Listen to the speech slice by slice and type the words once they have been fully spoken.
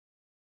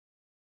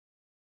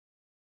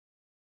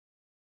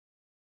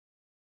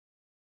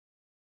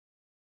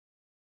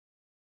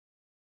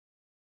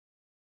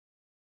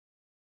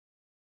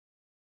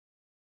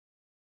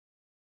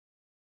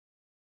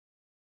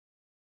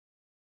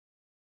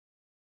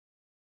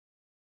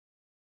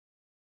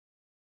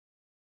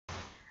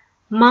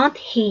Mount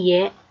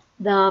Hiei,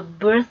 the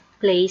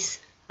birthplace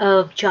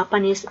of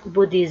Japanese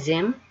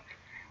Buddhism,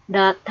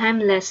 the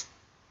timeless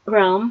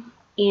realm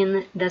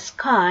in the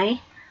sky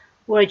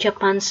where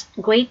Japan's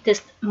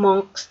greatest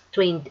monks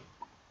trained.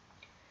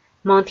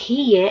 Mount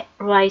Hiei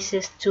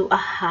rises to a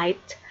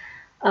height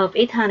of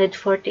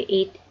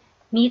 848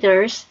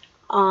 meters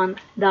on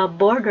the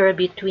border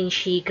between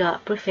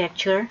Shiga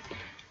Prefecture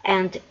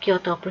and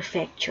Kyoto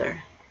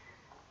Prefecture.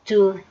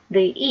 To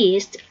the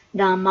east,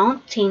 the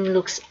mountain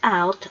looks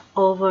out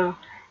over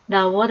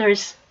the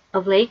waters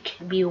of Lake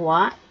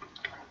Biwa,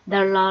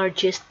 the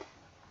largest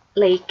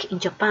lake in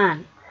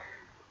Japan.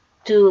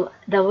 To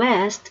the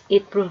west,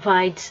 it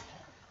provides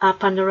a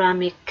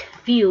panoramic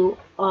view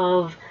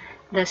of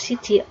the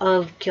city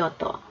of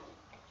Kyoto,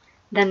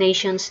 the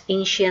nation's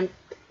ancient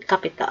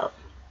capital.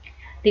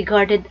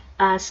 Regarded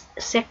as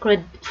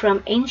sacred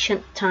from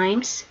ancient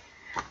times,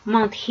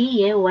 Mount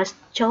Hiei was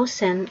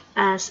chosen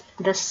as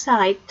the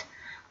site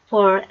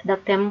for the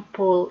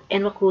temple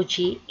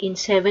Enryakuji in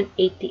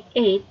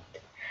 788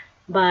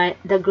 by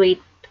the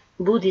great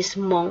Buddhist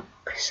monk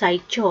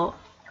Saicho,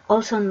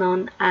 also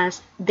known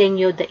as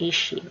Dengyo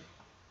Daishi.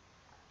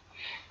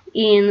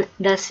 In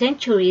the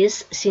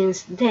centuries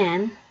since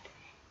then,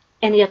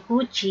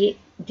 Enryakuji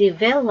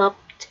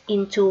developed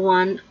into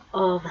one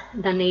of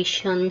the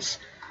nation's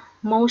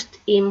most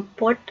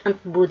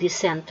important Buddhist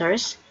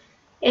centers,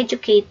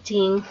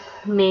 educating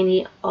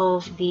many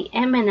of the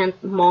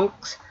eminent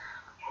monks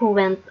who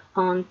went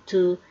on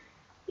to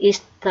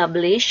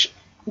establish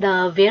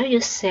the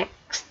various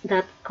sects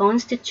that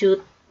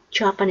constitute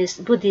Japanese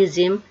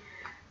Buddhism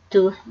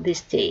to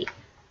this day.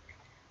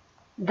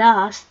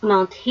 Thus,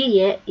 Mount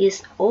Hiei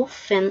is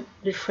often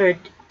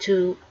referred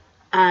to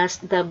as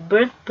the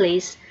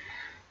birthplace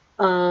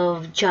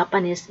of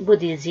Japanese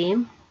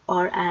Buddhism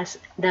or as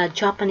the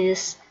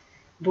Japanese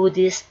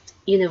Buddhist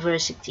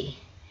University.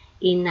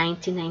 In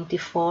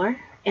 1994,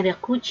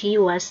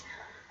 Enryakuji was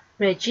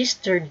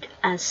registered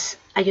as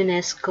a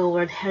UNESCO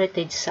World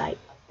Heritage Site.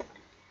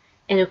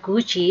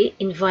 Enryakuji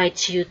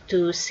invites you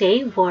to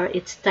savor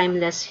its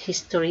timeless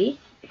history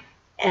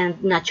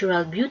and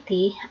natural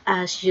beauty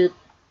as you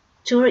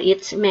tour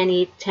its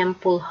many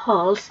temple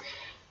halls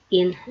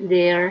in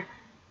their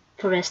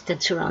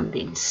forested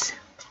surroundings.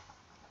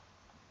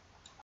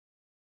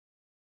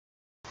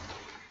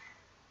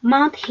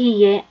 Mount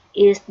Hiei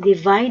is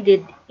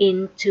divided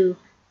into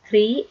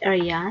 3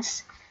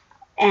 areas,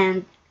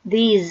 and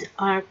these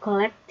are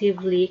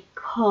collectively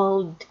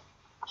called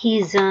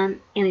Hieizan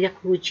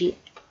Enryakuji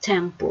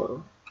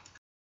Temple.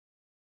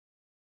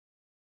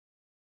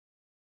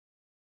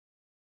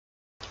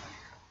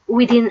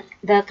 Within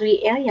the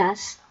 3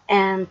 areas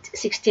and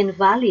 16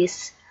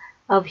 valleys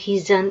of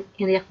Hieizan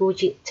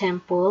Enryakuji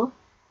Temple,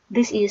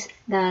 this is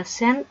the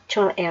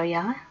central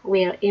area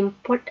where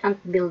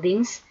important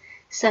buildings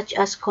such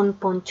as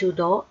Konpon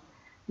Chudo,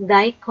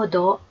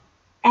 Daikodo,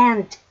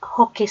 and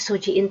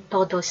Hokesuji in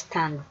Todo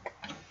stand.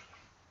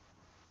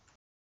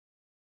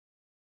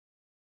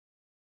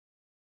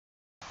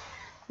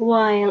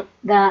 While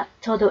the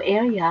Todo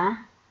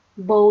area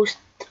boasts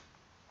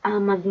a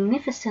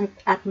magnificent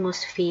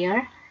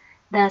atmosphere,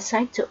 the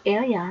Saito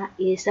area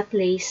is a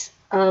place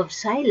of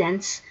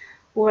silence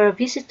where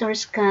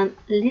visitors can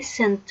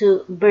listen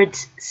to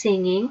birds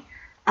singing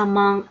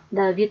among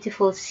the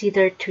beautiful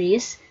cedar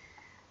trees.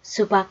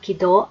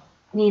 Tsubaki-do,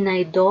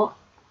 Ninai-do,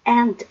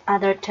 and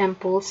other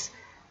temples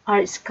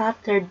are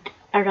scattered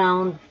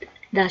around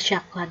the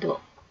Shakudo.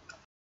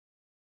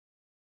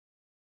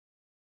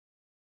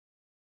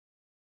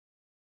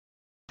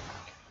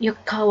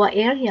 Yukawa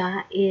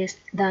area is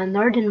the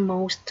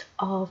northernmost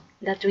of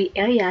the 3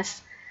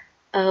 areas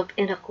of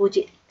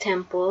Enryakuji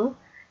Temple.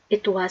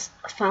 It was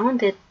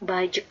founded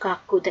by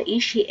Jikaku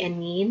Daishi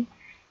Enin,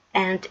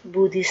 and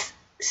Buddhist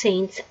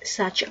saints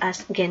such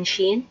as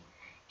Genshin,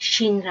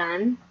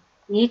 Shinran,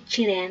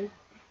 Nichiren,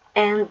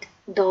 and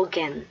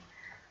Dogen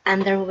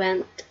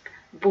underwent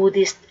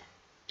Buddhist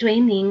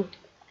training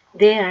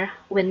there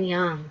when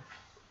young.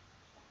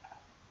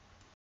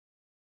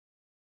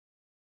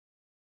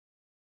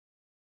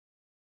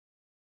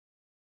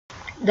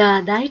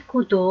 The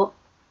Daikudo,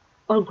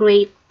 or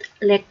Great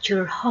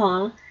Lecture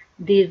Hall,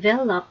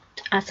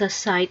 developed as a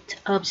site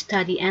of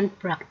study and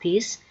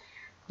practice.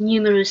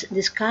 Numerous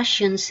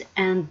discussions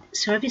and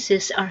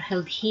services are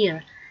held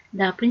here.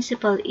 The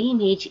principal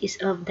image is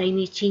of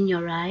Dainichi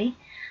Nyorai,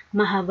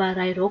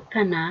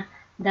 Mahabarairokana,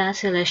 the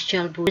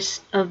celestial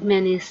Buddhas of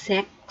many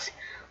sects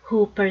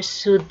who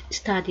pursued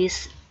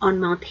studies on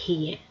Mount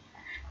Hiei.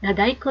 The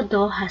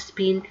Daikodo has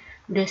been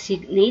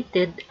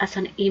designated as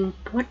an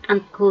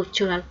important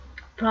cultural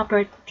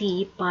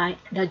property by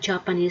the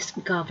Japanese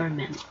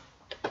government.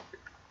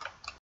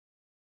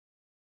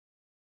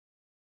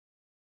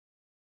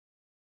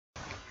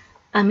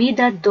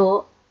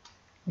 Amida-do,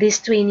 this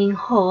training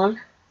hall,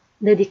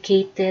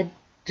 dedicated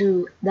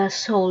to the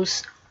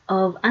souls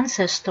of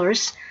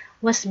ancestors,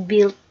 was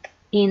built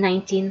in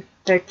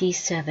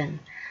 1937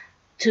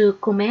 to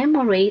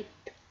commemorate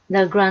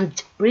the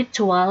grand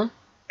ritual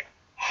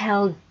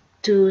held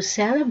to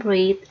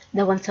celebrate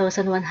the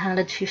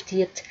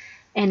 1150th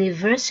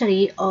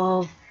anniversary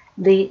of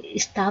the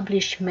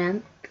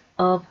establishment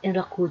of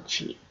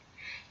Enryakuji.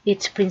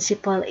 Its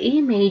principal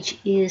image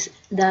is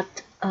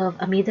that of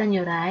Amida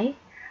Nyorai,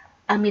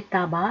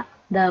 Amitabha,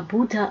 the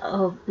Buddha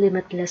of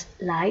limitless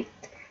light,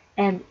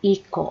 and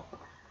Iko,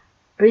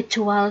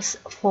 rituals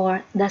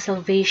for the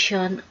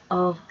salvation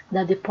of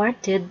the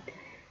departed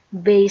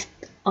based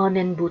on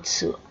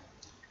Nenbutsu.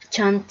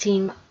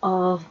 Chanting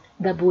of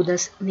the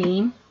Buddha's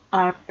name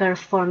are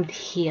performed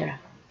here.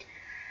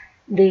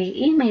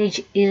 The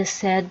image is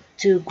said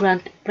to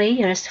grant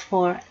prayers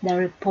for the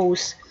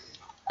repose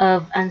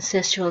of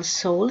ancestral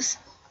souls.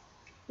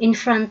 In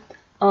front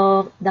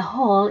of the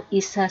hall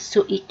is a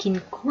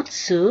suikin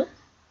kutsu,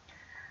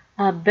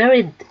 a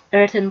buried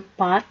earthen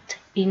pot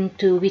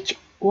into which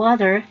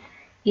water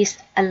is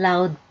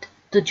allowed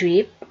to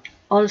drip,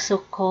 also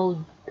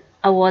called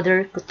a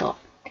water koto,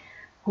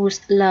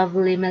 whose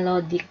lovely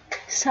melodic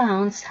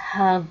sounds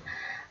have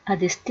a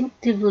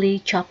distinctively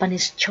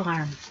Japanese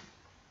charm.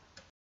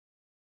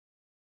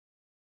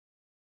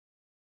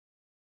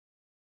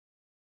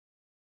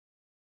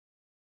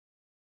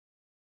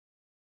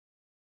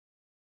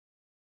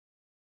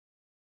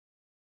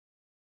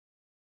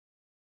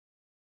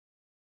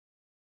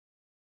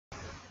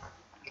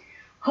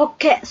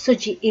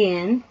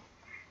 Hokke-Soji-in,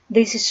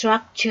 this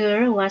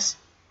structure was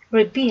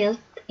rebuilt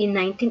in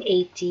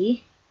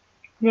 1980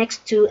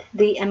 next to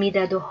the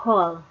Amidado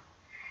Hall.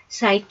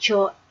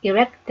 Saicho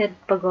erected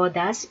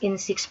pagodas in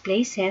 6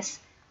 places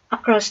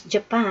across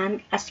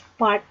Japan as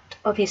part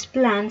of his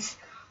plans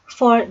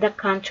for the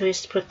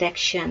country's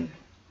protection.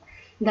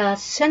 The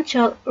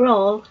central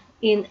role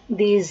in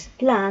these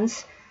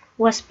plans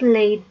was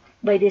played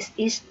by this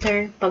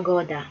Eastern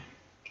pagoda.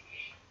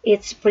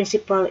 Its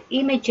principal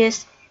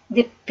images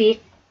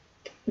depict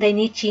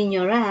Dainichi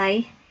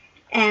Nyorai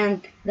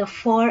and the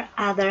 4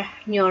 other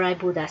Nyorai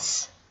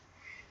Buddhas.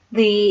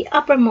 The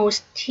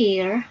uppermost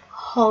tier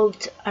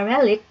holds a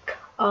relic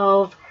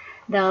of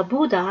the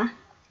Buddha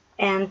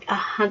and a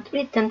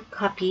handwritten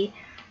copy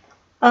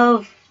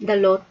of the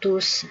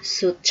Lotus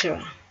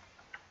Sutra.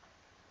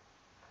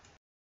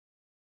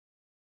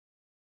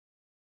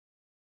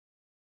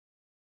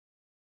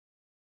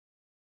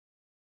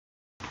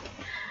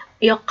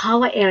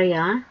 Yokawa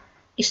area,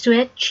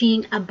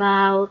 stretching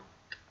about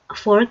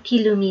 4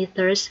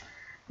 kilometers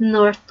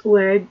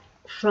northward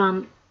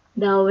from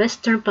the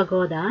Western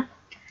Pagoda.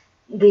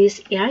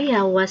 This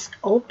area was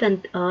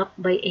opened up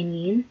by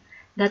Enin,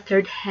 the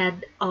 3rd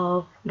head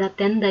of the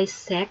Tendai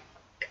sect,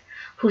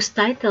 whose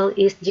title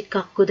is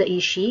Jikaku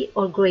Daishi,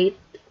 or Great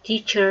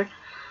Teacher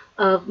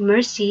of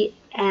Mercy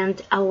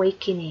and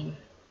Awakening.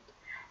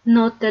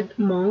 Noted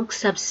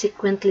monks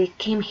subsequently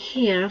came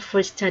here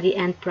for study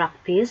and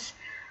practice,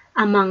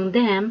 among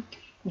them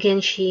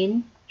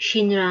Genshin,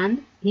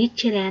 Shinran,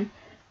 Nichiren,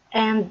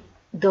 and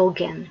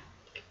Dogen.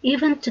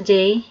 Even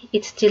today,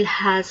 it still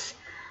has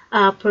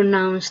a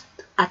pronounced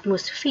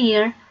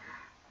atmosphere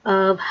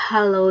of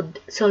hallowed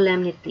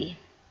solemnity.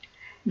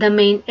 The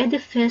main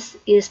edifice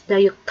is the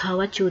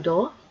Yukawa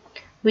Chudo,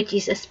 which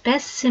is a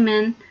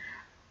specimen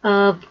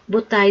of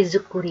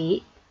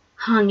Butai-zukuri,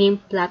 hanging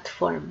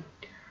platform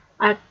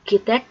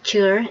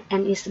architecture,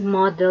 and is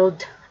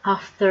modeled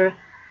after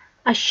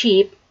a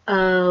ship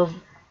of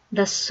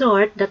the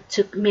sort that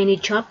took many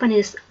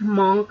Japanese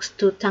monks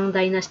to Tang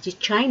Dynasty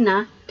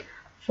China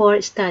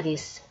for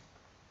studies.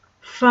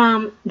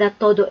 From the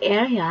Todo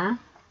area,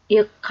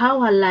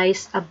 Yukawa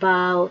lies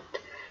about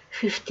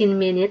 15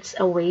 minutes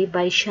away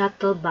by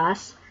shuttle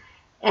bus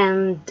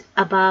and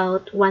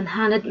about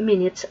 100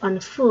 minutes on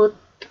foot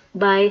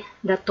by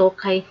the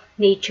Tokai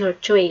Nature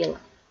Trail.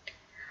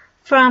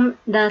 From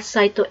the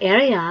Saito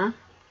area,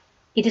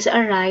 it is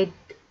a ride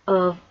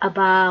of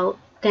about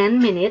 10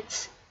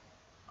 minutes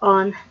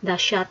on the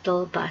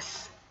shuttle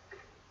bus.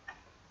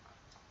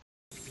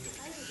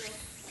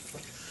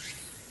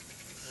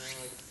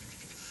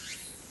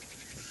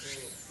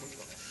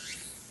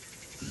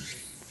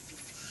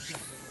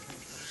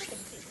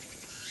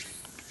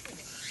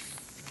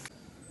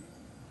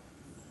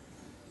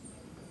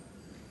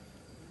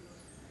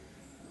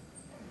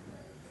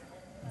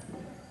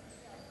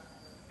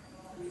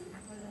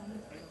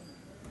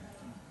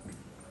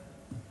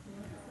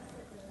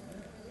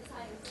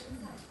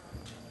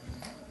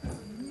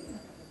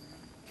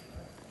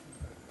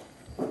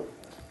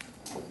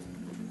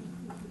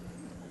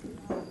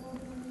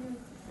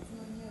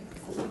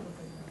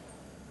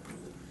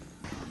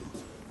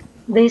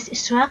 This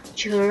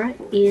structure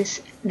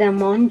is the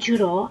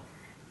Monjuro.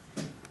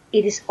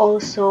 It is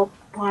also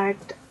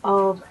part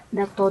of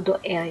the Todo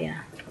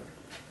area.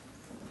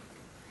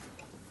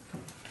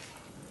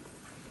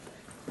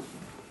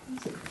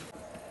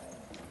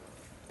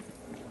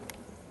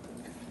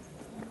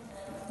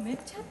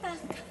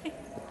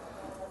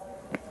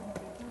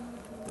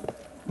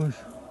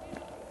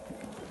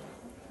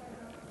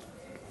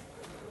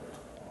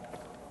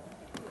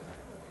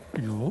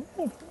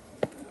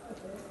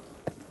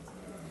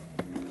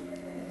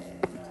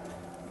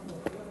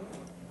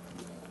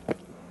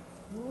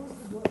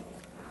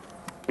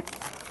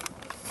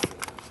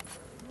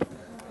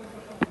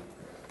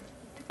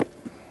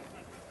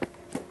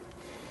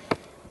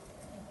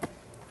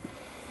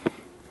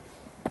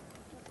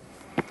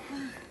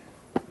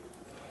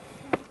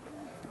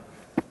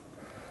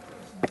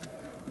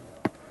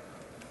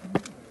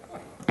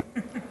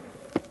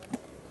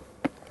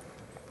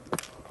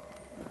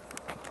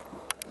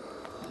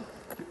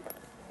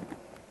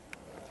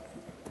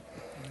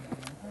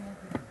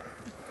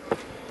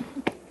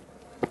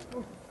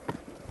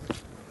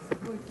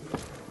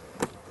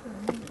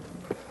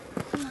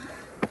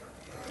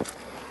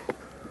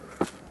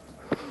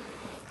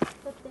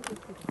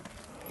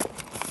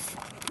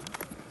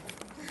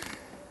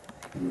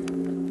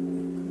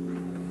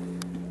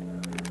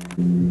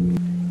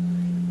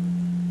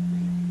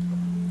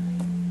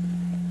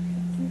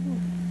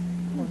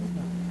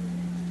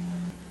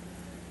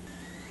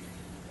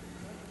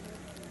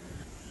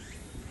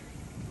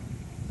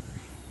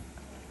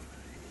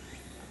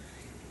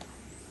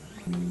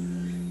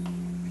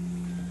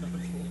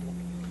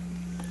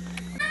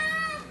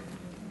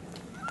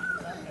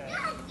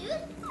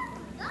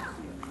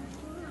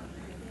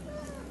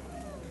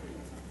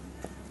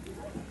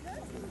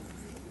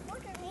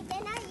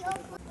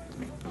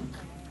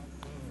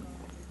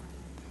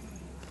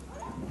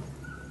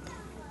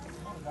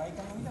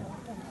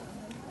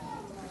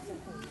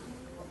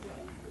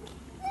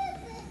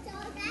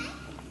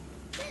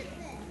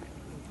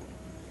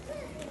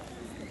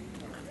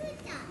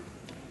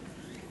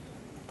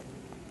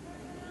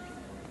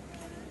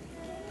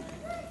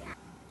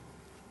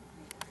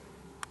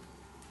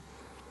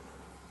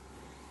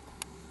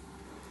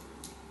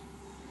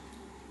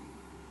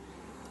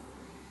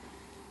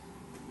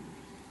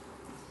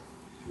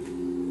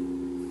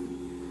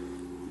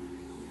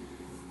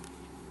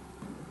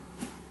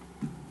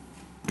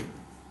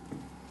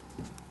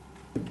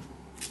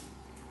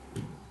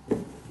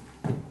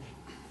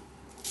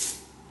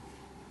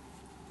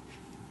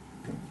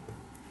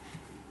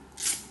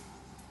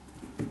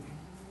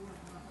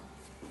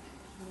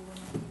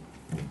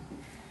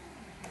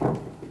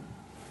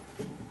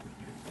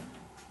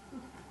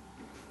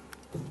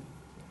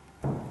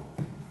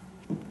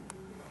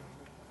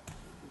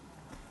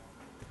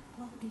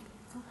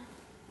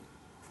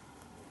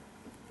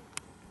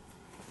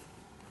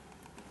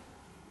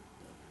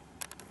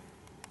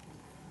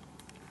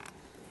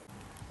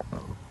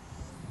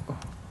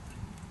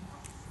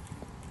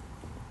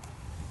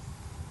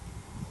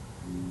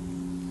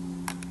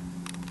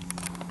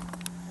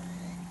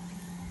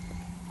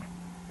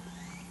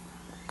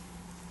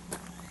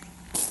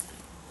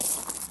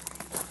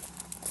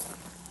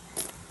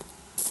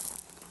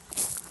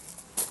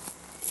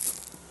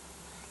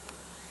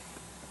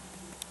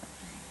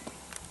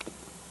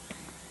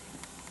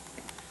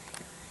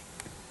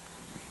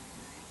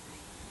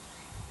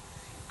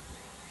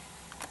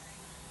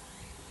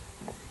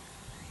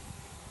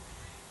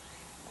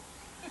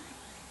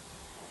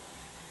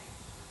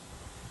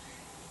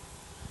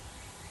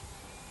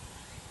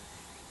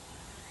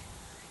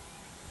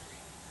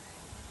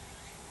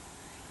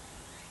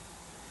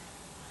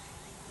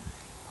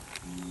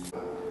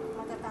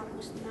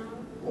 Matatapos na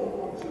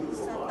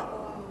sa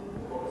taong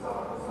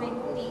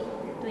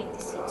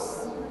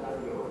 2026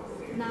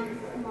 ng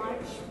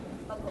March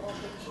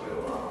pag-open siya.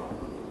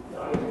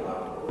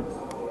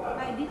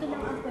 Kaya dito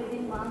lang ang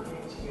pwedeng